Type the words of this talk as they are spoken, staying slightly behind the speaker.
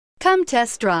Come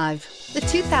test drive the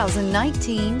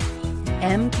 2019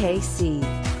 MKC.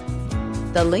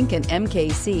 The Lincoln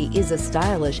MKC is a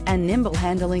stylish and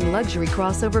nimble-handling luxury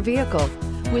crossover vehicle.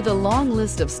 With a long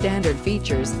list of standard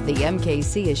features, the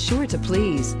MKC is sure to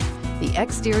please. The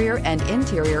exterior and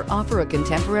interior offer a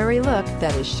contemporary look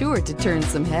that is sure to turn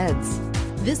some heads.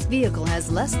 This vehicle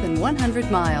has less than 100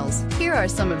 miles. Here are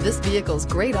some of this vehicle's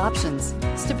great options: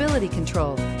 stability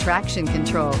control, traction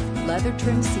control, leather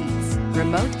trim seats,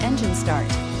 remote engine start,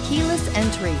 keyless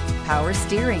entry, power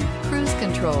steering, cruise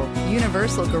control,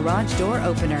 universal garage door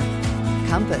opener,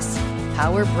 compass,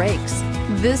 power brakes.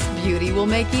 This beauty will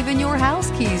make even your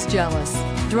house keys jealous.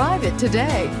 Drive it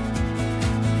today.